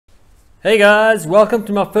Hey guys, welcome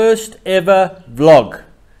to my first ever vlog.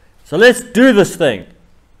 So let's do this thing.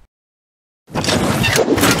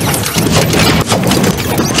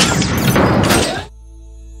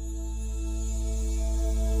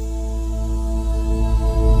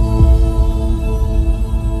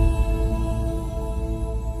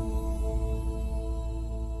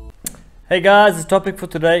 Hey guys, the topic for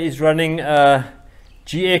today is running a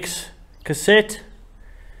GX cassette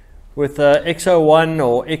with a X01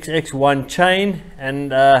 or XX1 chain,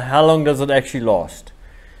 and how long does it actually last.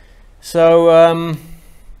 So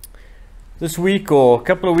this week or a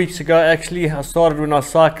couple of weeks ago actually, I started when I was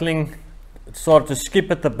cycling, it started to skip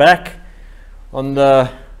at the back on the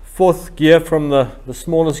fourth gear from the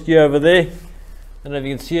smallest gear over there. I don't know if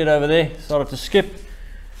you can see it over there, started to skip.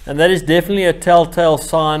 And that is definitely a telltale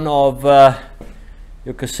sign of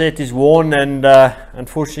your cassette is worn, and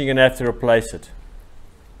unfortunately you're going to have to replace it.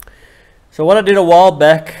 So what I did a while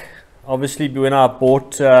back, obviously when I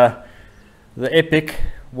bought the Epic,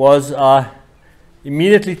 was I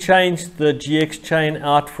immediately changed the GX chain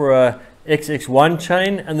out for a XX1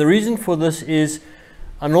 chain. And the reason for this is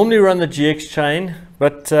I normally run the GX chain,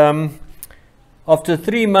 but after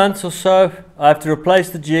 3 months or so, I have to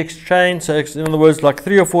replace the GX chain. So in other words, like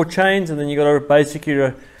 3 or 4 chains, and then you got to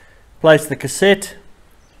basically replace the cassette.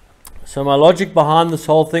 So my logic behind this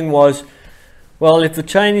whole thing was, well, if the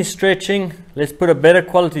chain is stretching, let's put a better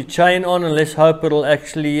quality chain on, and let's hope it'll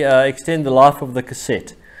actually extend the life of the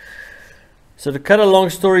cassette. So to cut a long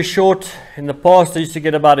story short, in the past I used to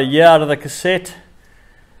get about a year out of the cassette,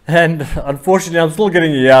 and unfortunately I'm still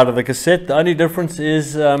getting a year out of the cassette. The only difference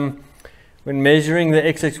is when measuring the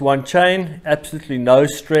XX1 chain, absolutely no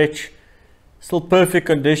stretch, still perfect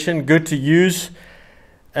condition, good to use.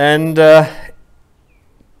 And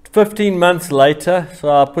 15 months later, so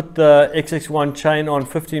I put the XX1 chain on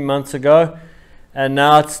 15 months ago, and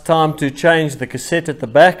now it's time to change the cassette at the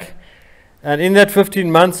back. And in that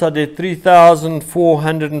 15 months I did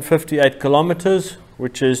 3,458 kilometers,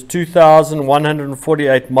 which is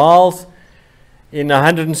 2,148 miles in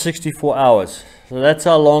 164 hours. So that's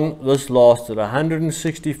how long this lasted,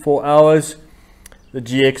 164 hours, the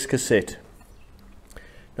GX cassette.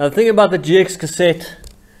 Now the thing about the GX cassette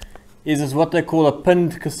is what they call a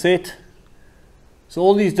pinned cassette. So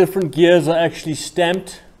all these different gears are actually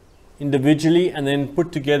stamped individually and then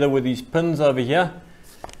put together with these pins over here.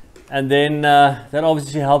 And then that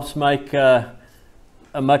obviously helps make a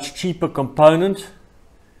much cheaper component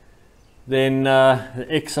than the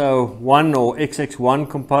X01 or XX1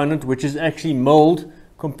 component, which is actually milled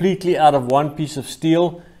completely out of one piece of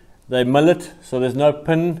steel. They mill it, so there's no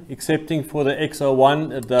pin, excepting for the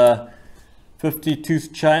X01, the 50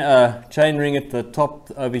 tooth chain ring at the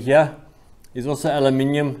top over here is also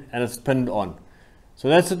aluminium, and it's pinned on. So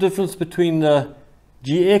that's the difference between the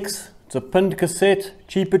GX, it's a pinned cassette,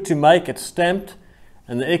 cheaper to make, it's stamped,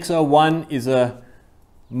 and the X01 is a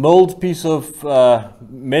milled piece of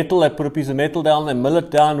metal. They put a piece of metal down, they mill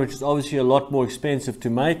it down, which is obviously a lot more expensive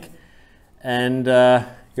to make, and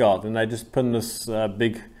yeah, then they just pin this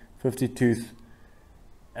big 50 tooth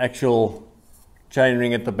actual chain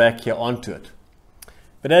ring at the back here onto it.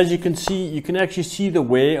 But as you can see, you can actually see the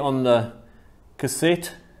wear on the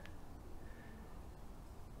cassette.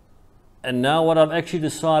 And now what I've actually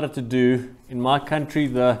decided to do, in my country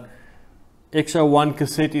the X01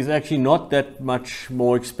 cassette is actually not that much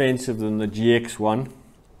more expensive than the GX one.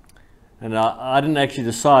 And I didn't actually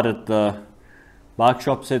decide it. The bike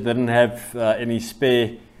shop said they didn't have any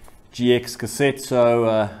spare GX cassette, so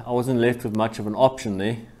I wasn't left with much of an option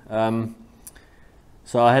there.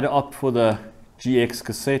 So I had to opt for the GX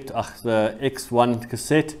cassette, the X1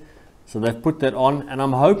 cassette. So they've put that on, and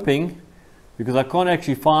I'm hoping, because I can't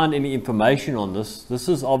actually find any information on this. This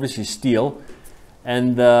is obviously steel,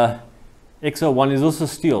 and the X01 is also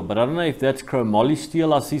steel, but I don't know if that's chromoly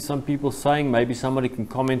steel. I see some people saying, maybe somebody can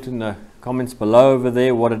comment in the comments below over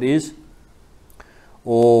there what it is,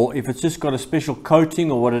 or if it's just got a special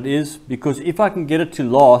coating or what it is, because if I can get it to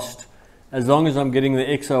last, as long as I'm getting the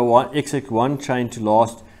XX1 chain to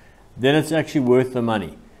last, then it's actually worth the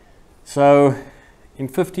money. So in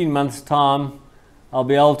 15 months time, I'll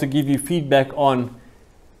be able to give you feedback on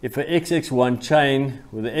if an XX1 chain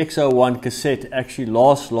with an X01 cassette actually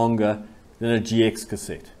lasts longer than a GX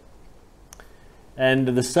cassette. And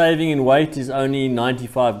the saving in weight is only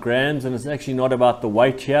 95 grams, and it's actually not about the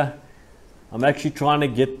weight here. I'm actually trying to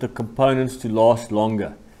get the components to last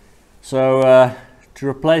longer. So to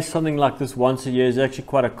replace something like this once a year is actually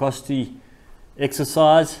quite a costly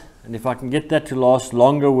exercise, and if I can get that to last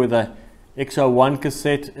longer with a X01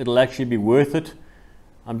 cassette, it'll actually be worth it.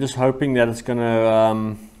 I'm just hoping that it's going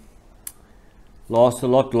to lasts a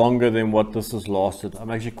lot longer than what this has lasted.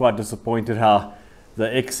 I'm actually quite disappointed how the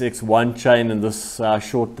XX1 chain in this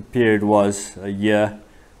short the period was, a year.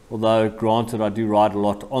 Although granted, I do ride a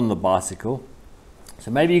lot on the bicycle.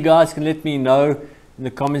 So maybe you guys can let me know in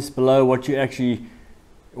the comments below what you actually,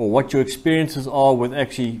 or what your experiences are with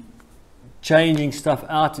actually changing stuff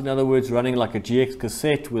out. In other words, running like a GX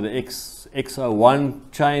cassette with an X01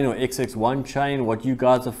 chain or XX1 chain, what you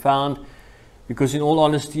guys have found. Because in all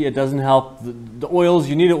honesty, it doesn't help. The oils,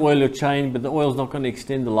 you need to oil your chain, but the oil is not going to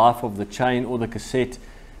extend the life of the chain or the cassette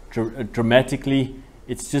dramatically.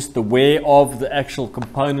 It's just the wear of the actual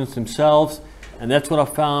components themselves. And that's what I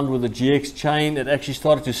found with the GX chain. It actually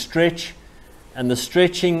started to stretch, and the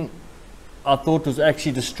stretching I thought was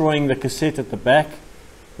actually destroying the cassette at the back,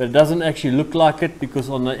 but it doesn't actually look like it, because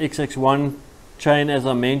on the XX1 chain, as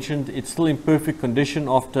I mentioned, it's still in perfect condition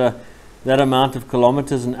after that amount of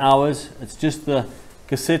kilometers and hours. It's just the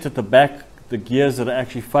cassette at the back, the gears that are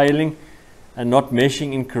actually failing and not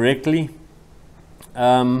meshing incorrectly.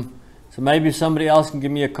 So maybe somebody else can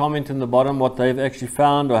give me a comment in the bottom what they've actually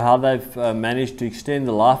found, or how they've managed to extend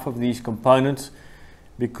the life of these components,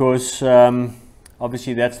 because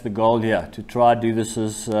obviously that's the goal here, to try to do this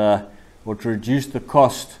as or to reduce the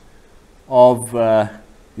cost of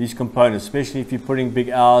these components, especially if you're putting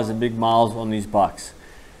big hours and big miles on these bikes.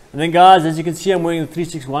 And then guys, as you can see, I'm wearing the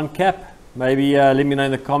 361 cap. Maybe let me know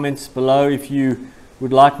in the comments below if you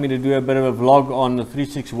would like me to do a bit of a vlog on the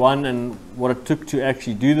 361 and what it took to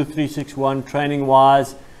actually do the 361 training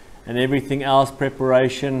wise and everything else,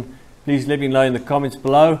 preparation. Please let me know in the comments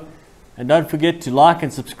below, and don't forget to like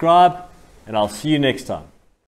and subscribe, and I'll see you next time.